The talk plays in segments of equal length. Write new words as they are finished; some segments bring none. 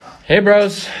Hey,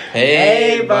 bros.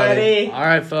 Hey, buddy. All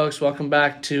right, folks. Welcome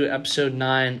back to episode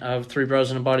 9 of Three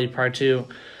Bros and a Buddy, part 2.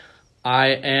 I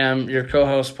am your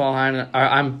co-host, Paul Hine.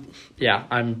 I'm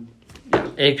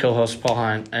a co-host, Paul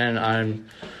Hine, and I'm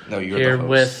here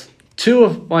with two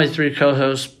of my three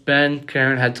co-hosts. Ben,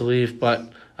 Karen had to leave,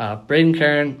 but Braden,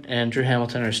 Karen, and Drew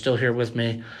Hamilton are still here with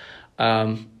me.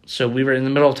 So we were in the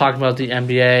middle of talking about the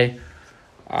NBA.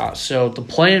 So the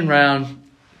play-in round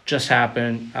just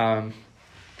happened.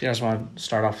 You guys want to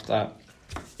start off with that?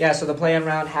 Yeah, so the play-in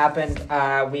round happened.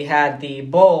 We had the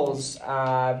Bulls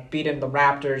beating the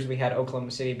Raptors. We had Oklahoma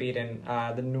City beating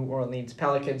the New Orleans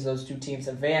Pelicans. Those two teams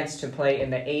advanced to play in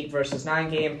the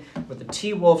 8-9 game, with the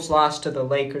T-Wolves lost to the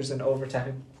Lakers in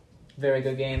overtime. Very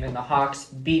good game. And the Hawks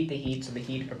beat the Heat, so the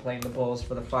Heat are playing the Bulls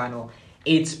for the final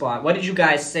 8 spot. What did you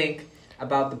guys think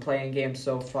about the play-in game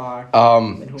so far?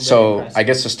 So I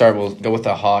guess to start, we'll go with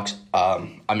the Hawks.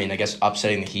 I guess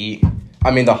upsetting the Heat.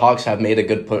 The Hawks have made a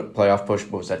good playoff push.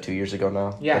 What was that, 2 years ago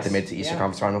now? Yes. They made it to the Eastern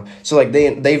Conference Final. So,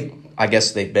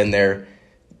 they've been there.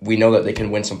 We know that they can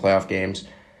win some playoff games.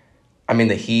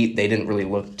 The Heat, they didn't really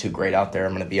look too great out there,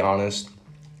 I'm going to be honest.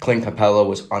 Clint Capella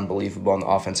was unbelievable on the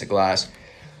offensive glass.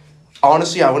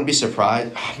 Honestly, I wouldn't be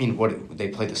surprised. They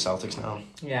play the Celtics now.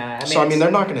 Yeah.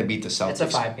 They're not going to beat the Celtics. It's a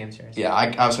 5-game series. Yeah,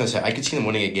 I was going to say, I could see them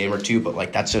winning a game or two,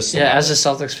 but, that's just... Yeah, as a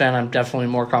Celtics fan, I'm definitely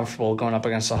more comfortable going up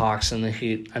against the Hawks and the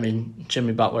Heat.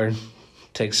 Jimmy Butler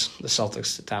takes the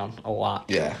Celtics down a lot.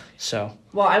 Yeah. So...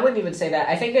 Well, I wouldn't even say that.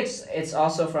 I think it's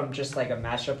also from just, a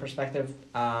matchup perspective.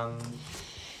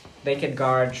 They can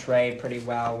guard Trey pretty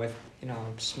well with...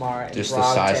 Smart and just Brogdon.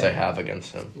 the size they have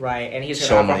against him. Right, and he's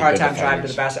going to have a hard time driving to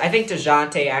the basket. I think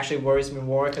DeJounte actually worries me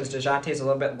more because DeJounte's a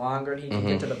little bit longer and he can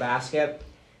get to the basket.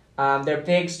 Their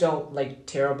bigs don't,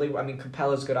 terribly...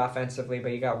 Capella's good offensively,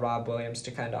 but you got Rob Williams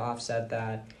to kind of offset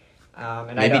that.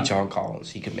 John Collins.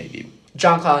 He could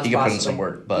John Collins he could put in some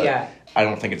work, but yeah. I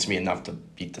don't think it's going to be enough to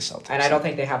beat the Celtics. And I don't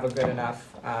think they have a good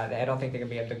enough... I don't think they're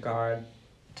going to be able to guard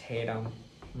Tatum,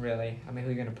 really. Who are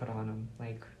you going to put on him?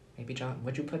 Maybe John.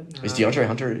 What'd you put? Is DeAndre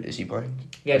Hunter? Is he playing?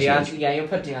 Yeah, DeAndre. Yeah, you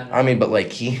put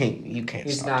DeAndre. you can't.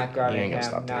 He's stop not guarding him.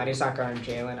 him. No, and he's not guarding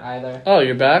Jalen either. Oh,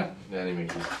 you're back? Yeah, he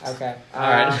makes sense. Okay. All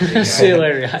right. See you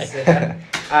later, guys.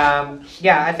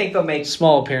 I think they'll make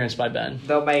small appearance by Ben.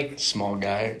 They'll make small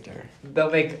guy right there.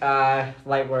 They'll make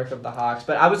light work of the Hawks,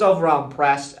 but I was overall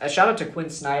impressed. A shout out to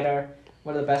Quinn Snyder,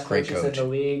 one of the best coaches in the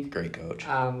league. Great coach.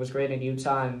 Was great in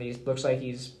Utah, and he looks like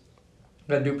he's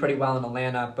going to do pretty well in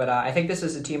Atlanta. But I think this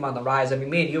is a team on the rise.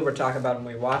 Me and you were talking about when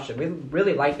we watched it. We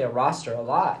really like their roster a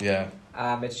lot. Yeah.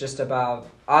 It's just about,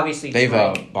 obviously... They've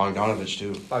Bogdanovich,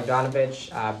 too.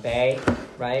 Bogdanovich, Bey,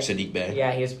 right? Sadiq Bey.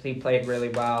 Yeah, he played really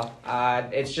well.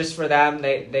 It's just for them.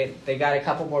 They got a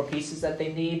couple more pieces that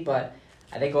they need, but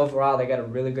I think overall they got a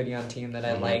really good young team that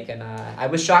I like. And I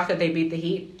was shocked that they beat the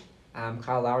Heat.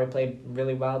 Kyle Lowry played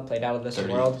really well, played out of this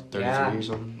world. 33 or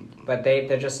something. But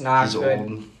they're just not good.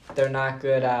 Old. They're not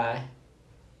good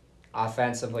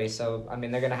offensively, so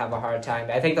they're gonna have a hard time.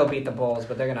 I think they'll beat the Bulls,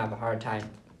 but they're gonna have a hard time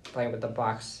playing with the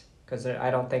Bucks because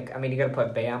I don't think. You're gonna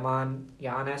put Bam on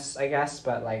Giannis, I guess,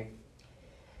 but I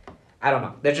don't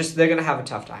know. They're gonna have a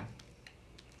tough time.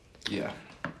 Yeah.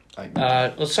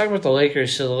 Let's talk about the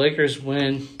Lakers. So the Lakers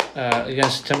win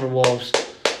against the Timberwolves.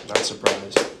 Not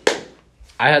surprised.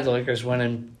 I had the Lakers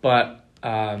winning, but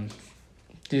do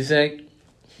you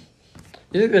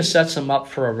think this sets them up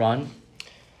for a run?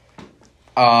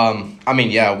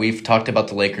 Yeah, we've talked about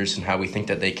the Lakers and how we think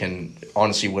that they can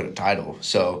honestly win a title.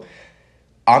 So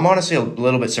I'm honestly a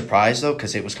little bit surprised, though,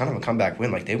 because it was kind of a comeback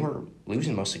win. They were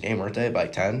losing most of the game, weren't they, by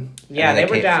 10? Yeah, they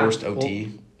were down. Forced OT.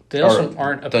 Well, they also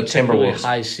aren't a particularly Timberwolves.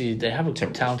 high seed. They have a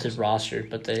talented roster,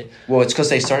 but they... Well, it's because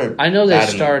they started I know they bad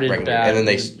started bad. And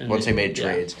then once they made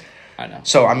trades. I know.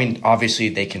 So, obviously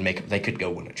they could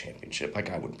go win a championship.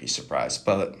 I wouldn't be surprised,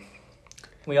 but...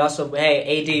 We also,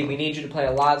 AD, we need you to play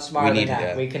a lot smarter than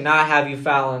that. We cannot have you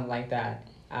fouling like that.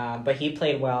 But he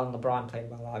played well, and LeBron played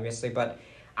well, obviously. But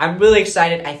I'm really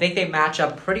excited. I think they match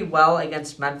up pretty well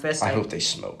against Memphis. I hope they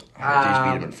smoke. I hope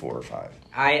they beat him in 4 or 5.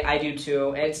 I do,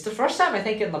 too. It's the first time, I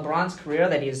think, in LeBron's career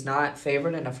that he's not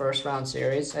favored in a first-round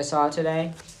series. I saw it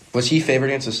today. Was he favored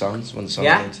against the Suns when the Suns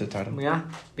went to the title? Yeah,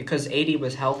 because AD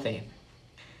was healthy.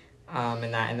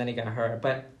 And then he got hurt.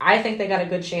 But I think they got a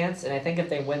good chance, and I think if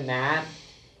they win that,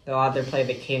 they'll either play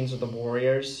the Kings or the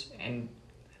Warriors, and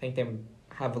I think they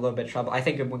have a little bit of trouble. I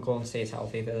think when Golden State's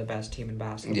healthy, they're the best team in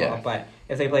basketball. Yeah. But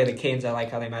if they play the Kings, I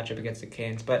like how they match up against the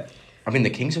Kings. But the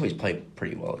Kings always play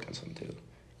pretty well against them, too.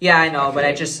 Yeah, I know, but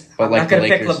I'm not going to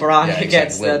pick LeBron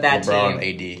against that LeBron,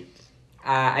 team. AD.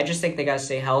 I just think they got to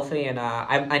stay healthy, and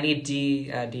I need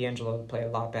D'Angelo to play a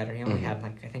lot better. He only had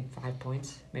I think 5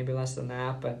 points, maybe less than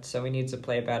that. But so he needs to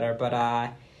play better.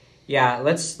 But yeah,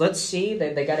 let's see.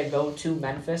 They got to go to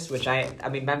Memphis, which I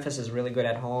mean Memphis is really good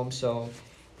at home, so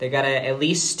they got to at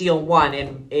least steal one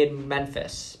in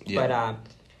Memphis. Yeah. But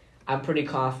I'm pretty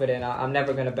confident. I'm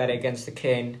never gonna bet against the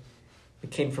king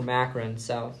from Akron.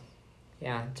 So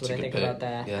yeah, that's what I think about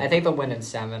that. Yeah. I think they'll win in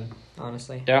 7,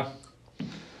 honestly. Yeah.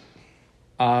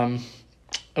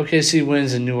 OKC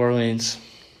wins in New Orleans.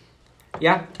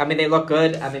 Yeah, I mean they look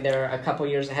good. I mean they're a couple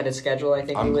years ahead of schedule. I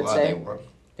think I'm you would glad say. they won.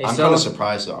 They I'm still- kind of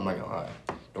surprised, though. I'm not going to lie.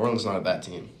 New Orleans is not a bad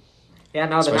team. Yeah,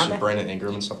 no, they're Especially not. Brandon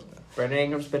Ingram and stuff like that. Brandon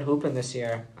Ingram's been hooping this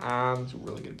year. He's a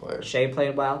really good player. Shea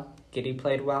played well. Giddy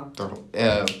played well.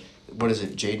 What is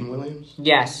it, Jaden Williams?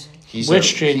 Yes.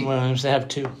 Which Jaden Williams? They have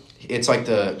 2. It's like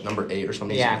the number 8 or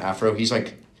something. Yeah. He's an Afro. He's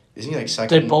like, isn't he like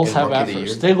second? They both in have Rookie of the afros.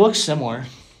 Year? They look similar.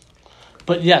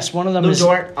 But yes, one of them Lou is...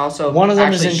 Dort also. one of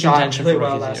them is actually in shot contention really for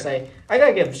well Rookie of last the Year. night. I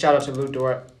gotta give a shout out to Lou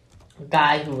Dort, a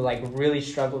guy who really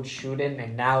struggled shooting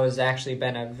and now has actually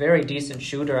been a very decent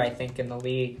shooter. I think in the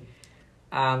league.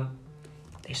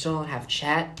 They still don't have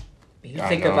Chet. You I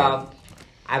think know. about.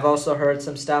 I've also heard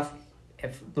some stuff.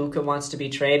 If Luka wants to be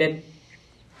traded,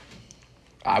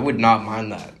 I would not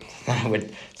mind that. That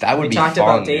would we be talked fun,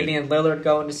 about dude. Damian Lillard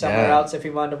going to somewhere Yeah. else if he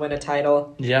wanted to win a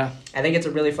title. Yeah. I think it's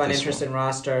a really fun, This interesting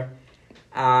roster.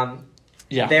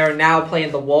 Yeah. They're now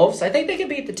playing the Wolves. I think they could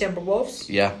beat the Timberwolves.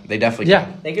 Yeah, they definitely Yeah.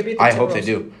 can. They could beat the I Timberwolves. hope they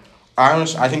do.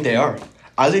 I think they are.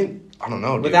 I don't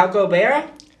know, dude. Without Gobert,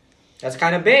 that's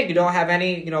kind of big. You don't have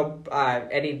any,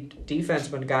 any defense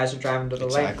when guys are driving to the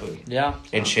lane. Exactly. Yeah.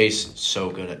 And Chase is so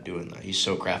good at doing that. He's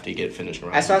so crafty, get finished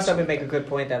around. I saw somebody make a good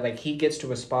point that he gets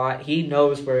to a spot, he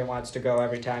knows where he wants to go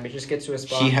every time. He just gets to a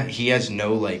spot. He has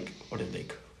no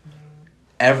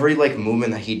every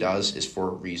movement that he does is for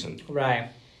a reason. Right.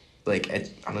 I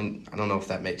don't know if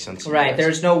that makes sense. to you Right. guys.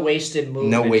 There's no wasted movement.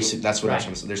 no wasted. That's what I was Right.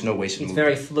 trying to say. There's no wasted He's movement.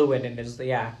 very fluid in his.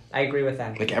 Yeah, I agree with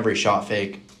that. Every shot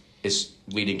fake is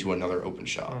leading to another open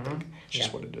shot. Mhm. It's just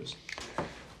Yeah. what it is.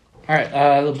 All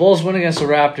right. The Bulls win against the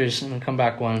Raptors in a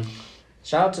comeback win.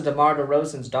 Shout out to DeMar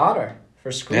DeRozan's daughter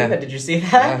for screaming. Yeah. Did you see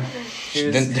that? Yeah. She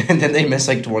was- Then they miss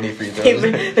 20 free they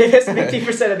throws. missed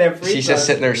 50% of their free She's throws. just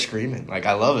sitting there screaming.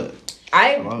 I love it.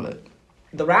 I love it.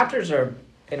 The Raptors are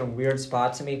in a weird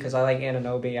spot to me because I like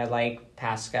Anunoby, I like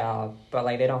Pascal, but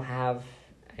they don't have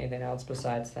anything else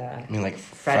besides that. I mean,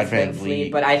 Fred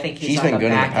VanVleet, but I think he's on been the good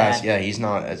in the back past. end. Yeah, he's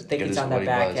not as I think good he's as on what the he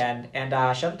back was. end. And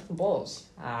shout out to the Bulls.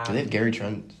 Do they have Gary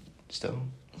Trent still?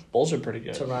 Bulls are pretty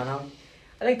good. Toronto.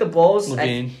 I think the Bulls,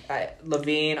 Levine.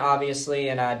 Levine obviously,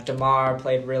 and DeMar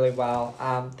played really well.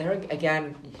 There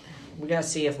again, we gotta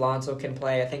see if Lonzo can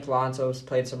play. I think Lonzo's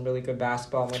played some really good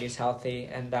basketball when he's healthy,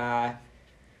 and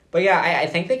but yeah, I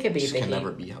think they could beat Just the can Heat.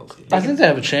 never be healthy. I think they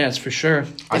have a chance for sure.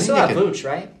 They still have Vooch,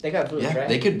 right? They got Vooch, Yeah, right?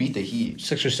 they could beat the Heat.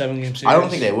 6 or 7 game series. I don't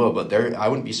think they will, but I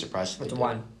wouldn't be surprised if they It's did.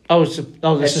 one, Oh, this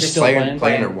It's is just still playing.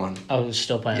 Playing or one. Oh, it's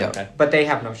still playing. Yeah. Okay. but they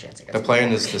have no chance against. The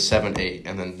playing is the 7-8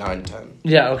 and then 9-10.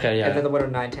 Yeah. Okay. And then Yeah. the winner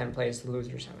 9-10 plays the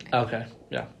loser 7. Okay.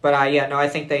 Yeah. But I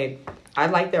think I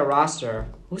like their roster.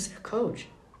 Who's their coach?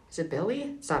 Is it Billy?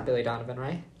 It's not Billy Donovan,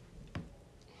 right?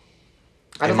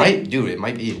 It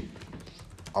might be.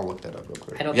 I'll look that up real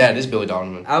quick. I don't Yeah, think- it is Billy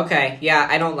Donovan. Okay, yeah,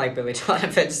 I don't like Billy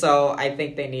Donovan, so I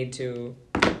think they need to.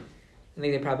 I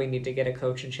think they probably need to get a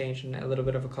coaching change and a little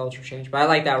bit of a culture change. But I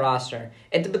like that roster.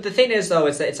 But the thing is, though,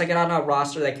 it's on a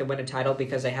roster that can win a title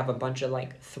because they have a bunch of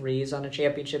threes on a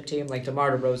championship team.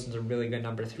 DeMar DeRozan's a really good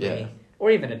number 3, Yeah. or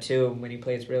even a 2 when he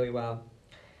plays really well.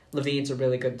 Levine's a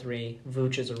really good 3.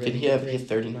 Vooch is a really Did he good have 3.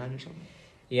 39 or something?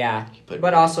 Yeah, played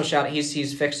but well. also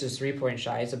he's fixed his 3-point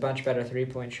shot. He's a bunch better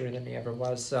 3-point shooter than he ever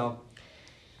was. So,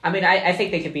 I mean, I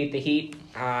think they could beat the Heat.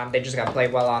 They just got to play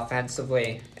well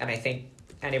offensively, and I think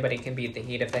anybody can beat the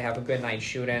Heat if they have a good night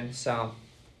shooting. So,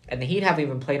 and the Heat haven't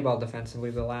even played well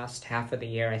defensively the last half of the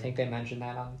year. I think they mentioned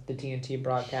that on the TNT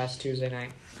broadcast Tuesday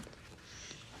night.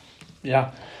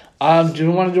 Yeah. Do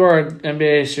we want to do our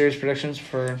NBA series predictions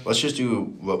for? Let's just do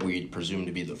what we presume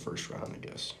to be the first round, I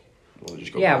guess. We'll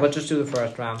just go. Yeah, back. let's just do the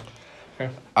first round. All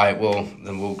right. Well,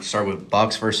 then we'll start with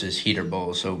Bucks versus Heat or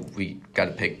Bulls. So we got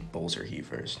to pick Bulls or Heat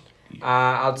first.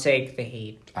 I'll take the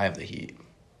Heat. I have the Heat.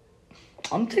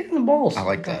 I'm taking the Bulls. I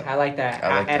like that. I like that. I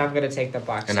like and that. I'm going to take the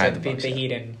Bucks And I to have the beat Bucks, the yeah.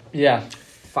 Heat in Yeah.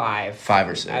 5. 5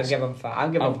 or 6. I'll give them 5. I'll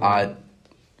give them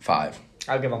 5.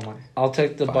 I'll give them 1. I'll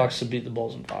take the 5. Bucks to beat the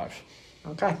Bulls in 5.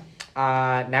 Okay.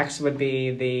 Next would be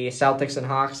the Celtics and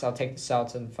Hawks. I'll take the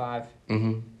Celtics in 5.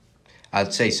 Mm-hmm.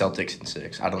 I'd say Celtics in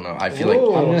 6. I don't know. I feel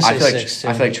Ooh. I'm gonna like say I feel like 6 too.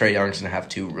 I feel like Trae Young's gonna have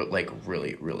two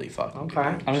really fucking good Okay.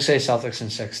 games. I'm gonna say Celtics in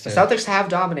 6 too. The Celtics have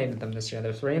dominated them this year.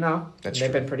 They're 3-0. That's They've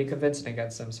true. been pretty convincing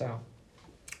against them. So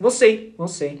we'll see. We'll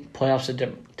see. Playoffs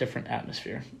a different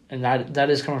atmosphere, and that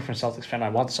is coming from a Celtics fan. I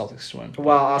want the Celtics to win.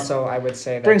 Well, also I would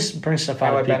say that Brings stuff that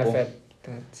out would of people. benefit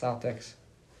the Celtics.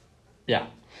 Yeah.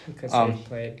 Because Um, they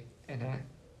played in a.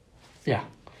 Yeah.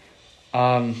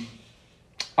 All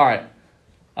right.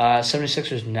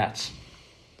 76ers Nets.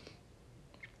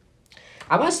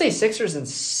 I want to say Sixers and.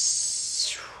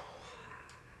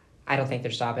 I don't think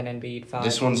they're stopping Embiid. 5.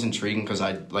 This one's intriguing because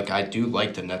I do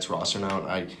like the Nets roster now. And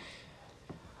I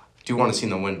do want to see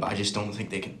them win, but I just don't think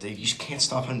they can. They just can't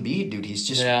stop Embiid, dude. He's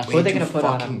just Yeah. way Who are they too going to put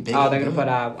on fucking him? big. Oh, and they're going to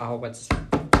good. put what's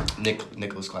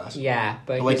Nicholas Class. yeah,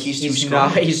 but Like, he's he's too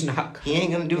not. strong. He's not. He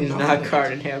ain't gonna do He's nothing. not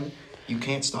guarding him. You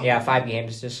can't stop. Yeah, him. 5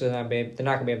 games. Just so they're not going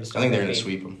to be able to I stop. think they're gonna Embiid.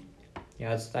 sweep him. Yeah,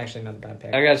 that's actually not a bad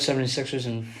pick. I got 76ers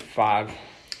in 5.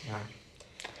 Yeah.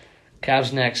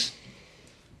 Cavs next.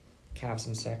 Cavs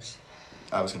in 6.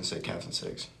 I was gonna say Cavs in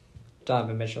 6.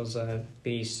 Donovan Mitchell's a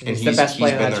beast. And He's the best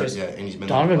player in been that there. series. Yeah, and he's been.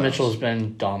 Donovan there in the Mitchell has playoffs.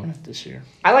 been dominant this year.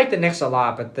 I like the Knicks a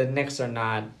lot, but the Knicks are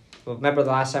not. Well, remember the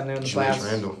last time they were in the Julius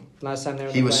playoffs? Randle. Last time they were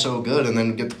in He the was playoffs? so good, and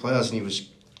then get the playoffs, and he was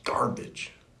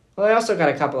garbage. Well, they also got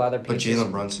a couple other But pieces.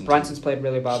 Jalen Brunson, Brunson's played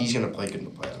really well. he's gonna play good in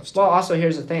the playoffs. Well, also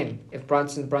here's the thing: if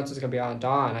Brunson's gonna be on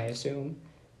Dawn, I assume,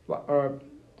 they'll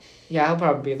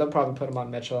probably put him on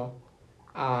Mitchell.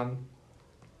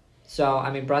 So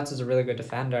I mean, Brunson's a really good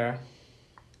defender.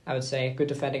 I would say good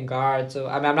defending guard. So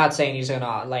I mean, I'm not saying he's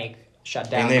gonna shut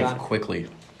down. And they have Dawn.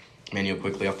 Manuel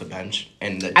quickly off the bench,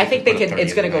 and I think they put up can. 30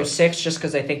 It's gonna a go night. 6 just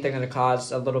because I think they're gonna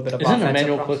cause a little bit of Isn't offensive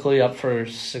Emmanuel problems. quickly up for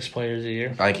 6 players a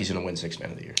year? I think he's gonna win 6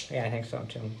 Man of the Year. Yeah, I think so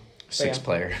too. 6 yeah.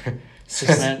 player.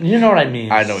 6 man. You know what I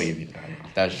mean. I know you mean.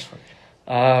 That was just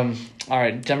funny. All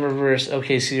right. Denver versus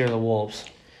OKC or the Wolves.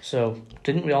 So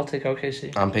didn't we all take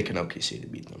OKC? I'm picking OKC to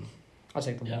beat them. I'll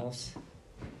take the Yeah. Wolves.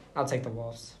 I'll take the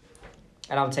Wolves,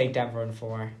 and I'll take Denver in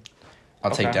 4.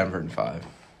 I'll Okay. take Denver in 5.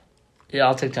 Yeah,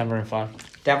 I'll take Denver in 5.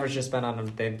 Denver's just been on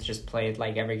them. They've just played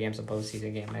like every game's a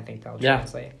postseason game. I think that'll Yeah.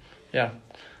 translate.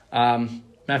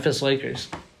 Memphis Lakers.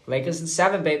 Lakers in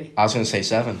 7, baby. I was gonna say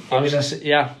 7. I was gonna say,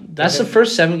 yeah, that's the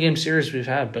first 7-game series we've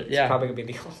had, but It's yeah. probably gonna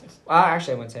be the only. Well,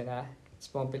 actually, I wouldn't say that.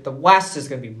 Won't be. The West is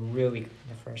gonna be really good in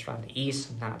the first round. The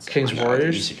East, not so Kings much.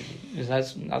 Warriors? Is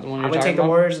that not the one I you're would talking take the about?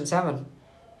 Warriors in 7.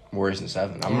 Warriors in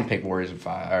 7. I'm Yeah. gonna pick Warriors in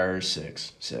 5 or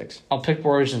 6. I'll pick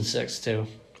Warriors in 6 too.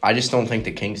 I just don't think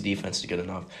the Kings' defense is good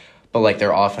enough. But like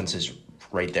their offense is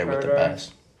right there with the Herder.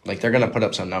 best. Like they're gonna put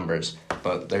up some numbers,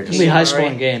 but they're It'll just be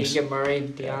high-scoring games. Keegan Murray,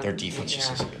 Deion. their defense just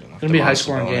Yeah. isn't good enough. Gonna be Demonte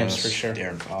high-scoring Sabonis, games for sure.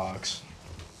 De'Aaron Fox.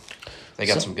 They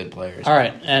got So- some good players. All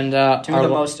right, and 2 of the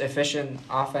most efficient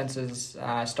offenses,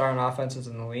 starting offenses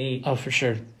in the league. oh, for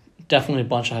sure, definitely a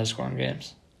bunch of high-scoring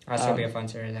games. That's gonna be a fun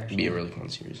series. It'd Actually, be a really fun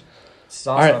series. this is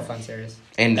also All right. a fun series.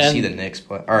 And to And- see the Knicks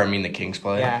play, or I mean the Kings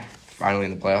play. Yeah. Finally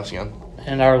in the playoffs again.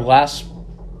 And our last,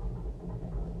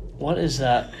 what is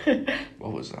that?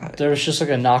 What was that? There was just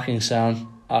like a knocking sound.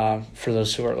 For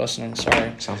those who are listening,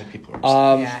 sorry. Sounds like people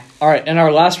are. Yeah. All right, and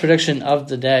our last prediction of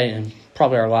the day, and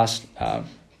probably our last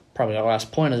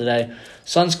point of the day: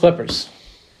 Suns Clippers.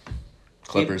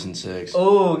 Clippers in 6.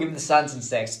 Oh, give me the Suns in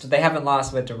 6. They haven't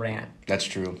lost with Durant. That's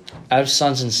true. I have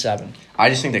Suns in 7. I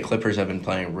just think the Clippers have been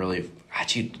playing really.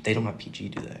 Actually, they don't have PG,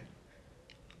 do they?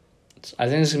 I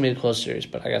think it's gonna be a close series,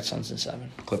 but I got Suns in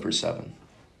 7. Clippers 7.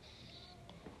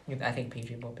 I think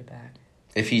PG will be back.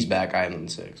 If he's back, I am in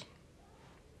 6.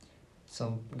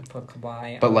 So you can put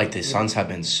Kawhi. But on- like the you- Suns have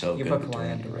been so You good. put with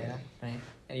Kawhi on Durant. Durant, right?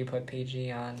 And you put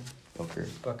PG on Booker.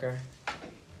 Booker.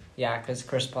 Yeah, because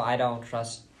Chris Paul, I don't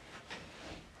trust.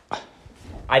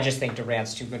 I just think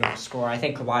Durant's too good of a scorer. I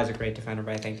think Kawhi's a great defender,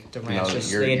 but I think Durant's No,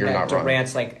 just you're not wrong.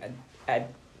 Durant's like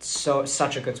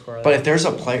such a good scorer. But if there's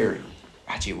a player,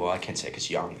 actually, well, I can't say because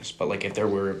Giannis, but like if there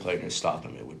were a player to stop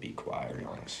him, it would be Kawhi or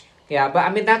Giannis. yeah, but I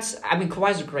mean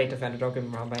Kawhi's a great defender. Don't get me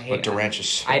wrong, but I hate. But Durant's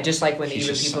just. I just like when he's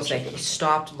even just people such a say good he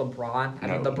stopped LeBron. I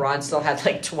mean, No. LeBron still had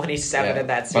like 27 Yeah. in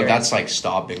that series. But that's like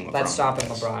stopping LeBron. That's stopping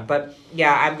Yes. LeBron. But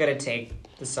yeah, I'm gonna take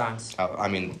the Suns I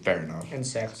mean, fair enough. in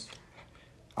 6.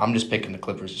 I'm just picking the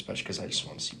Clippers, especially because I just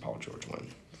want to see Paul George win.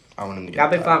 I want him to get.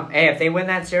 That'll be that. fun. Hey, if they win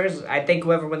that series, I think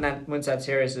whoever wins that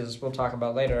series is we'll talk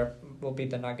about later. Will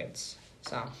beat the Nuggets.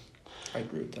 So I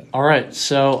agree with that. All right,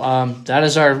 so that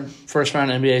is our first round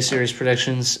NBA series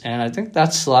predictions, and I think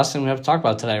that's the last thing we have to talk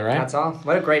about today, right? that's all.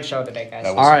 What a great show today, guys.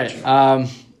 That All right.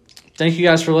 Thank you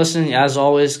guys for listening. As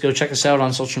always, go check us out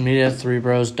on social media,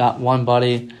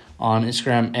 3bros.1buddy on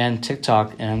Instagram and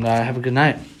TikTok, and have a good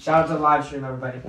night. Shout out to the live stream, everybody.